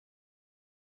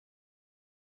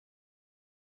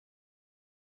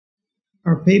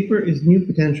Our paper is New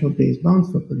Potential-Based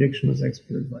Bounds for Predictionless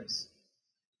Expert Advice.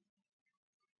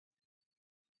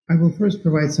 I will first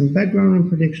provide some background on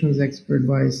predictionless expert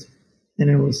advice, then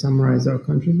I will summarize our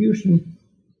contribution,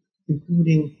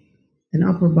 including an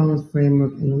upper bounds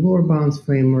framework and a lower bounds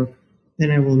framework.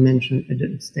 Then I will mention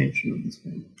an extension of this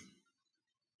framework.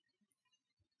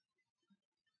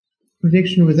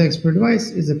 Prediction with expert advice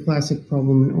is a classic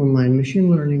problem in online machine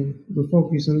learning. We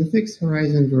focus on the fixed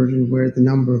horizon version where the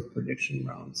number of prediction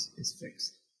rounds is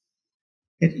fixed.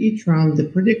 At each round, the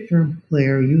predictor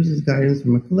player uses guidance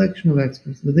from a collection of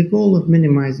experts with the goal of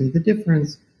minimizing the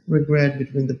difference or regret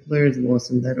between the player's loss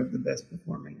and that of the best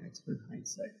performing expert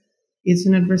hindsight. It's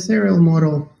an adversarial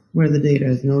model where the data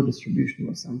has no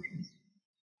distributional assumptions.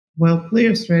 While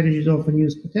player strategies often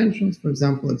use potentials, for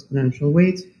example, exponential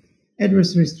weights,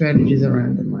 adversary strategies are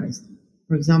randomized,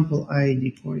 for example,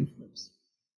 IID coin flips.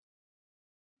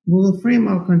 We will frame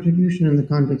our contribution in the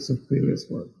context of previous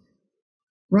work.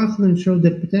 Rochlin showed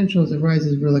that potentials arise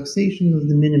as relaxation of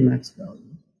the minimax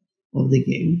value of the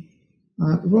game.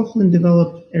 Rochlin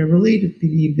developed a related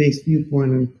PD-based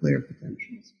viewpoint on player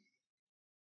potentials.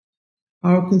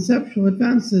 Our conceptual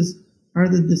advances are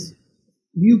that this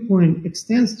viewpoint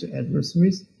extends to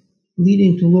adversaries,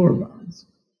 leading to lower bounds.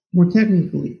 More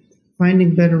technically,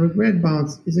 finding better regret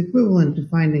bounds is equivalent to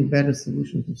finding better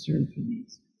solutions to certain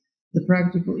PDs. The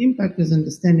practical impact is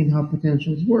understanding how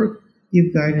potentials work,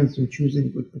 give guidance on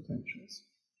choosing good potentials.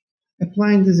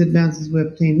 Applying these advances, we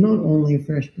obtain not only a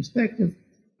fresh perspective,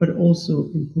 but also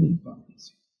improved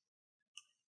bounds.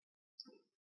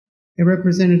 A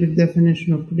representative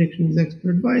definition of prediction with expert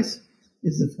advice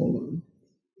is the following.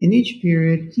 In each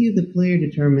period, T, the player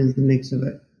determines the mix of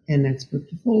n expert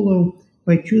to follow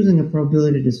by choosing a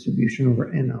probability distribution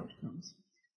over n outcomes.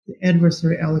 The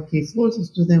adversary allocates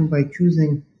losses to them by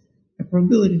choosing a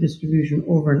probability distribution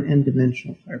over an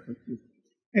n-dimensional hypercube.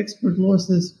 Expert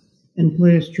losses and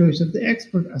player's choice of the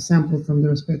expert are sampled from the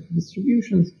respective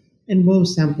distributions, and both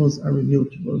samples are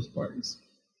revealed to both parties.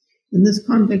 In this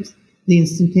context, the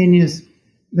instantaneous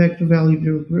vector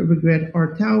value regret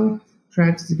R tau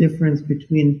tracks the difference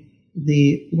between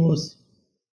the loss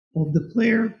of the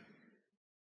player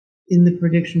in the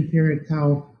prediction period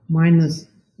tau minus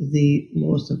the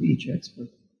loss of each expert.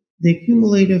 The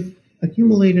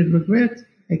accumulated regret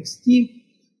xt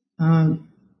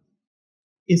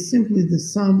is simply the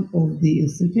sum of the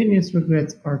instantaneous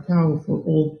regrets R tau for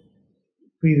all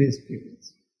previous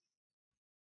periods.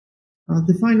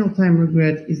 The final time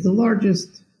regret is the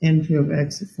largest entry of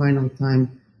x at final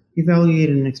time,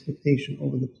 evaluated an expectation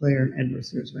over the player and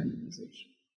adversary's randomization.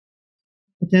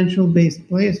 Potential-based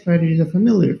player strategies are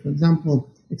familiar. For example,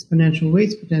 exponential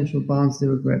weights potential bounds the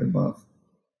regret above.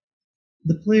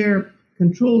 The player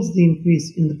controls the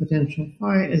increase in the potential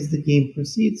phi as the game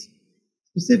proceeds.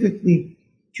 Specifically,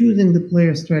 choosing the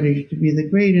player strategy to be the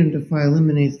gradient of phi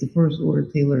eliminates the first-order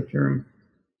Taylor term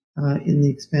in the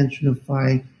expansion of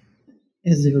phi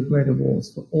as the regret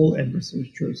evolves for all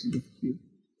adversaries' choices of Q.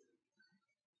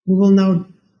 We will now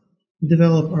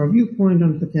develop our viewpoint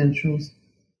on potentials,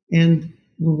 and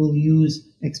we will use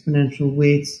exponential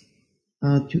weights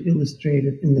to illustrate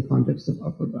it in the context of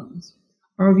upper bounds.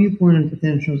 Our viewpoint on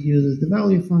potentials uses the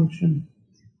value function.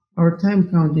 Our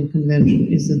time counting convention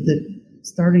is that the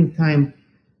starting time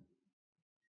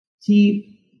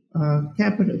t,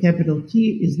 capital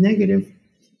T is negative,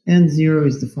 and 0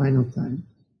 is the final time.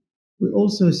 We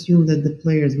also assume that the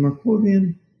player is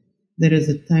Markovian, that is,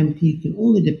 at time t can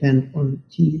only depend on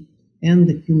t and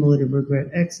the cumulative regret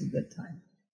x at that time.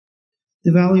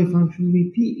 The value function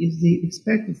Vp is the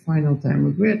expected final time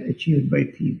regret achieved by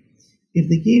p if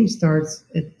the game starts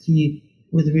at t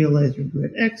with realized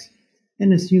regret x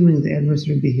and assuming the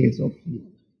adversary behaves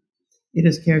optimally. It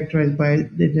is characterized by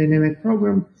the dynamic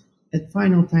program. At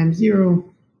final time 0,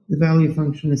 the value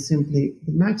function is simply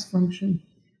the max function.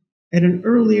 At an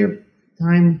earlier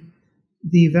time,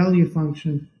 the value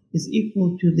function is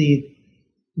equal to the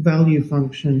value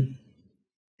function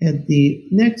at the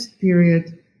next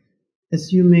period,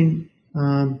 assuming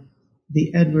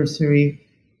the adversary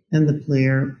and the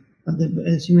player,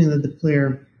 assuming that the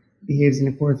player behaves in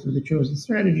accordance with the chosen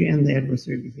strategy and the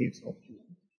adversary behaves optimally.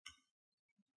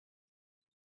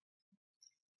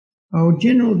 Our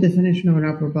general definition of an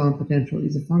upper bound potential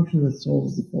is a function that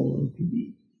solves the following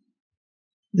PD.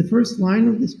 The first line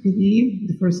of this PD,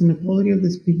 the first inequality of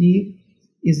this PD,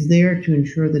 is there to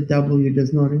ensure that W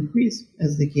does not increase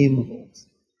as the game evolves.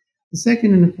 The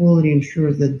second inequality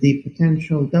ensures that the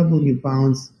potential W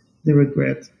bounds the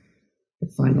regret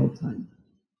at final time.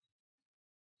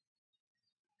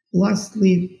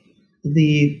 Lastly,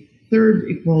 the third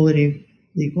equality,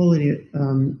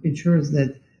 ensures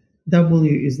that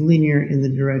W is linear in the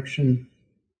direction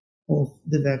of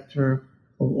the vector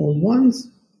of all ones.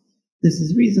 This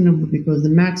is reasonable because the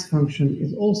max function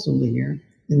is also linear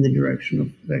in the direction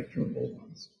of vector of all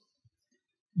ones.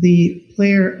 The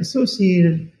player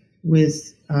associated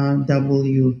with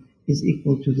W is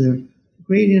equal to the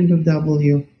gradient of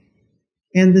W,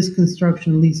 and this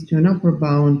construction leads to an upper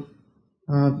bound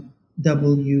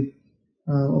W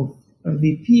of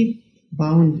VP.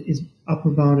 Bound is upper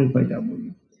bounded by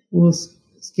W. We'll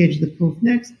sketch the proof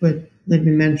next, but let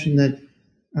me mention that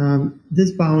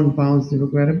this bound bounds the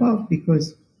regret above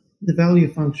because the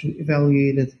value function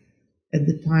evaluated at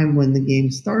the time when the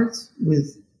game starts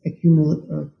with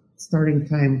starting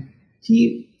time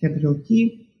t, capital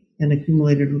T, and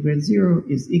accumulated regret 0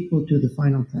 is equal to the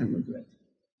final time regret.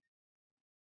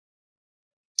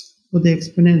 For the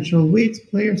exponential weights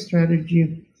player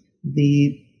strategy,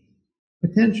 the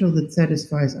potential that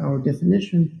satisfies our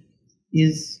definition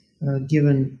is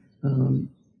given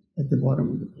at the bottom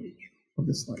of the page of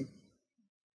the slide.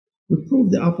 We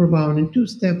prove the upper bound in 2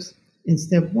 steps. In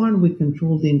step 1, we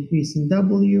control the increase in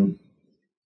W.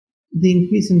 The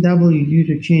increase in W due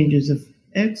to changes of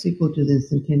x equal to the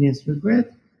instantaneous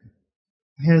regret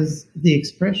has the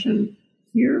expression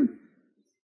here.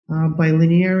 By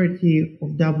linearity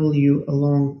of W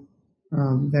along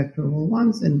vector of all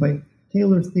ones and by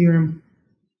Taylor's theorem,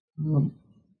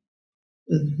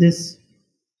 this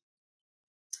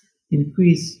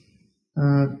increase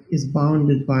is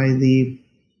bounded by the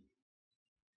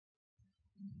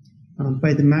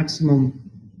maximum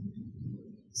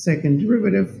second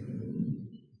derivative,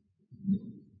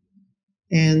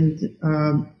 and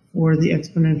for the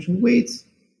exponential weights,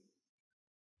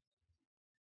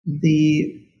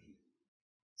 the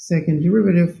second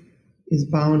derivative is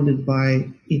bounded by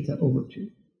eta over 2.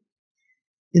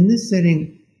 In this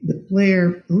setting, the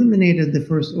player eliminated the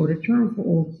first order term for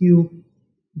all q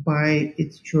by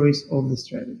its choice of the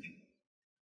strategy.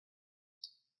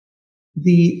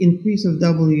 The increase of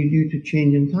W due to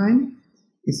change in time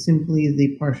is simply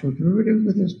the partial derivative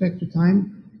with respect to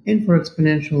time, and for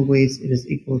exponential weights it is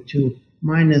equal to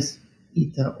minus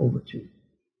eta over 2.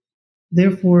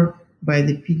 Therefore, by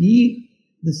the PDE,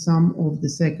 the sum of the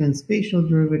second spatial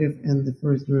derivative and the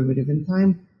first derivative in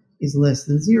time is less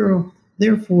than 0.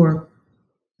 Therefore,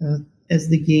 as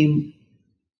the game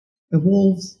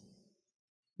evolves,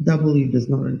 W does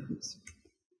not increase.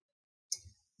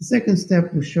 The second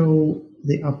step will show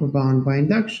the upper bound by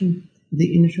induction.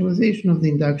 The initialization of the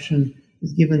induction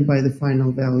is given by the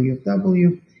final value of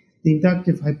W. The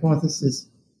inductive hypothesis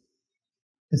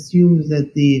assumes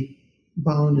that the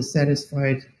bound is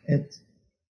satisfied at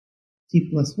t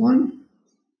plus 1,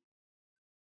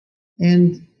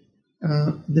 and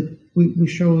we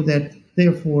show that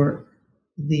therefore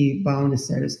the bound is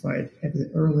satisfied at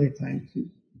the earlier time q.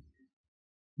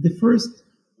 The first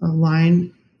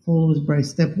line follows by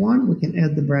step 1. We can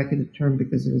add the bracketed term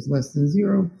because it is less than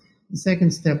 0. The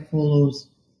second step follows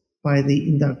by the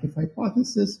inductive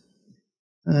hypothesis.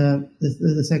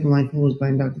 The second line follows by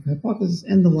inductive hypothesis,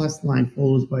 and the last line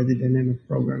follows by the dynamic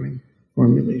programming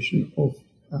formulation of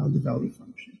the value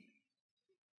function.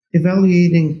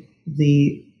 Evaluating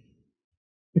the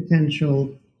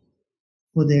potential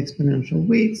for the exponential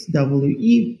weights,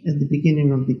 WE, at the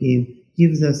beginning of the game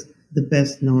gives us the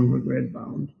best known regret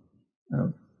bound,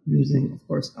 using, of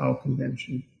course, our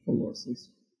convention for losses.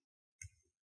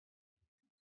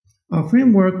 Our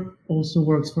framework also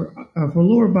works for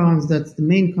lower bounds. That's the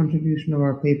main contribution of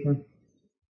our paper.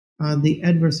 The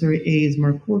adversary A is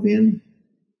Markovian.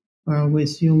 We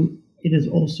assume it is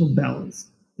also balanced.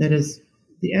 That is,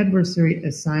 the adversary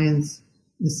assigns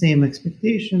the same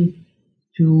expectation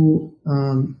to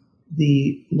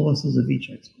the losses of each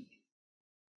expert.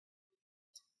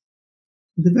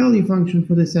 The value function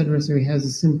for this adversary has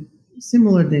a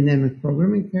similar dynamic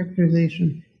programming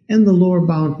characterization, and the lower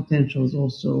bound potential is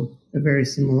also a very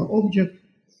similar object.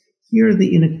 Here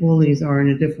the inequalities are in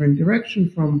a different direction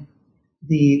from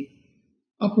the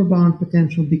upper bound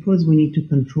potential because we need to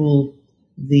control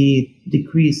the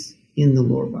decrease in the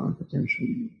lower bound potential.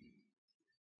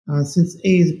 Since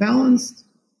A is balanced,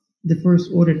 the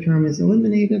first order term is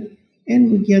eliminated,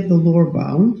 and we get the lower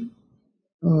bound,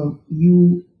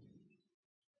 U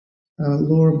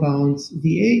lower bounds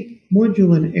VA,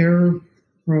 modulo an error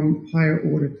from higher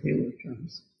order Taylor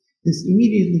terms. This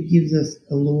immediately gives us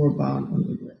a lower bound on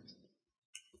regret.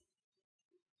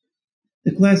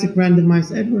 The classic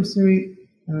randomized adversary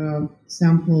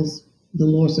samples the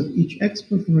loss of each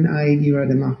expert from an IED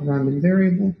Rademacher random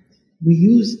variable. We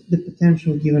use the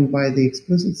potential given by the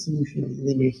explicit solution of the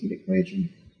linear heat equation.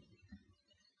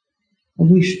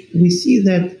 We see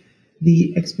that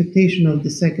the expectation of the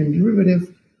second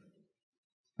derivative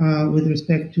with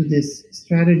respect to this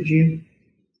strategy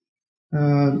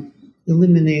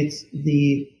eliminates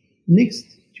the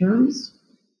mixed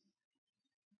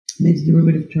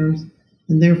derivative terms,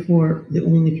 and therefore the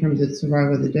only terms that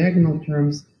survive are the diagonal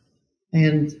terms,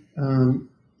 and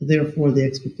therefore the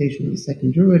expectation of the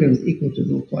second derivative is equal to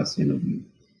the Laplacian of u.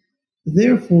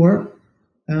 Therefore,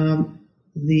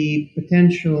 the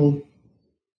potential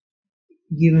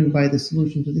given by the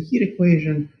solution to the heat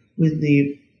equation with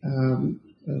the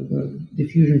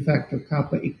diffusion factor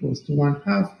kappa equals to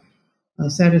 1/2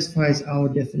 satisfies our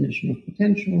definition of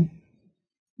potential.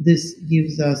 This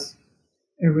gives us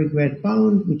a regret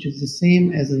bound, which is the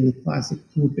same as in the classic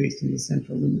proof based on the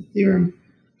central limit theorem.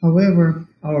 However,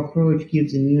 our approach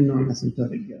gives a new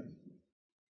non-asymptotic guarantee,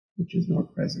 which is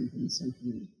not present in the central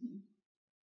limit theorem.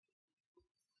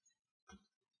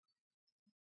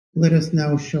 Let us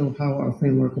now show how our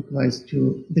framework applies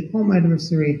to the Kohn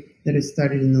adversary that is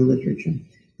studied in the literature.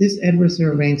 This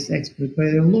adversary ranks experts by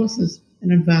their losses,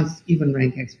 and advanced even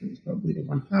rank experts with probability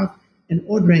 1/2, and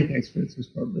odd rank experts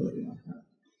with probability 1/2.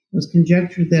 It was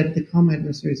conjectured that the Kohn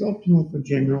adversary is optimal for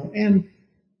general n,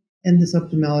 and this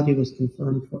optimality was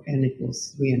confirmed for n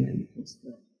equals 3 and n equals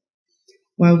 4.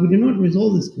 While we do not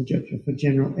resolve this conjecture for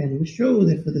general n, we show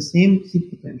that for the same heat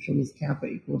potential with kappa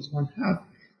equals 1/2,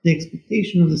 the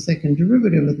expectation of the second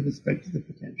derivative with respect to the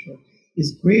potential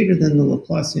is greater than the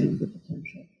Laplacian of the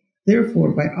potential.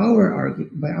 Therefore, by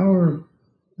our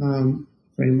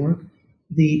framework,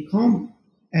 the Kohn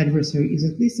adversary is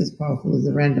at least as powerful as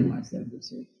the randomized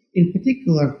adversary. In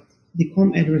particular, the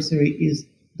Kohn adversary is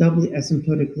doubly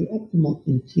asymptotically optimal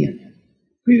in T and N.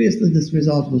 Previously, this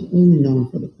result was only known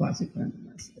for the classic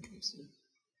randomized adversary.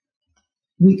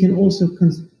 We can also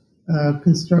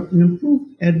construct an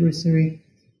improved adversary,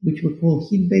 which we call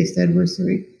heat-based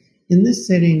adversary. In this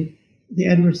setting, the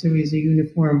adversary is a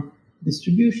uniform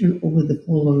distribution over the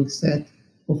following set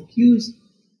of Qs.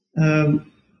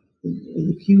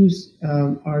 The Qs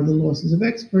are the losses of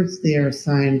experts. They are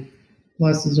assigned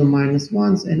pluses or minus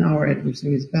ones, and our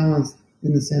adversary is balanced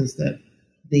in the sense that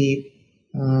the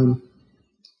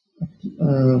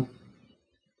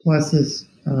pluses,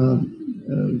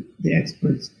 the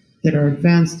experts that are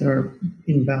advanced are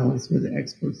in balance with the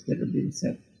experts that are being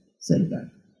set back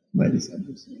by this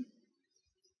adversary.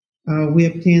 We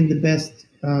obtain the best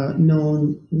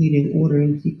known leading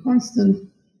ordering key constant,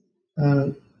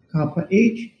 kappa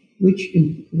h, which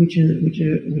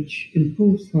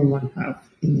improves from 1/2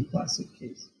 in the classic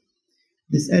case.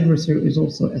 This adversary is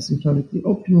also asymptotically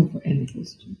optimal for n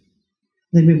equals 2.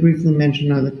 Let me briefly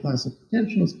mention another class of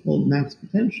potentials called max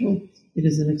potential. It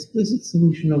is an explicit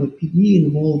solution of a PDE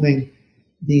involving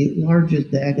the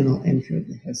largest diagonal entry of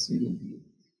the Hessian of U.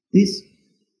 This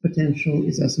potential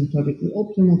is asymptotically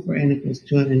optimal for n equals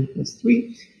 2 and n equals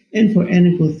 3. And for n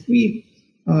equals 3,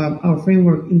 our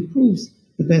framework improves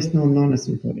the best known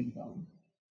non-asymptotic bound.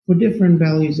 For different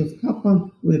values of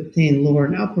kappa, we obtain lower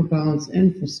and upper bounds,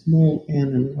 and for small n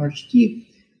and large t,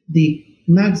 the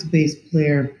max base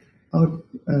pair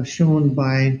shown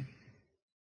by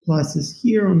pluses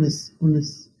here on this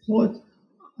plot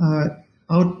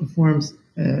outperforms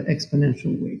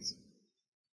exponential weights,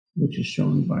 which is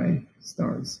shown by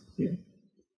stars here.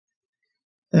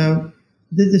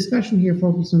 The discussion here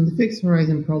focused on the fixed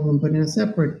horizon problem, but in a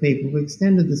separate paper, we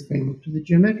extended this framework to the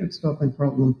geometric stopping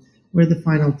problem, where the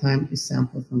final time is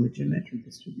sampled from a geometric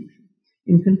distribution.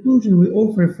 In conclusion, we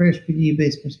offer a fresh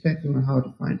PDE-based perspective on how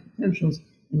to find potentials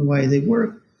and why they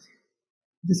work.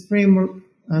 This framework,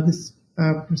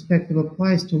 perspective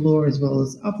applies to lower as well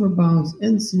as upper bounds,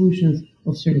 and solutions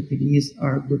of certain PDEs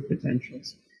are good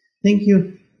potentials. Thank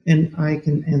you, and I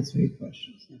can answer your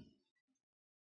questions now.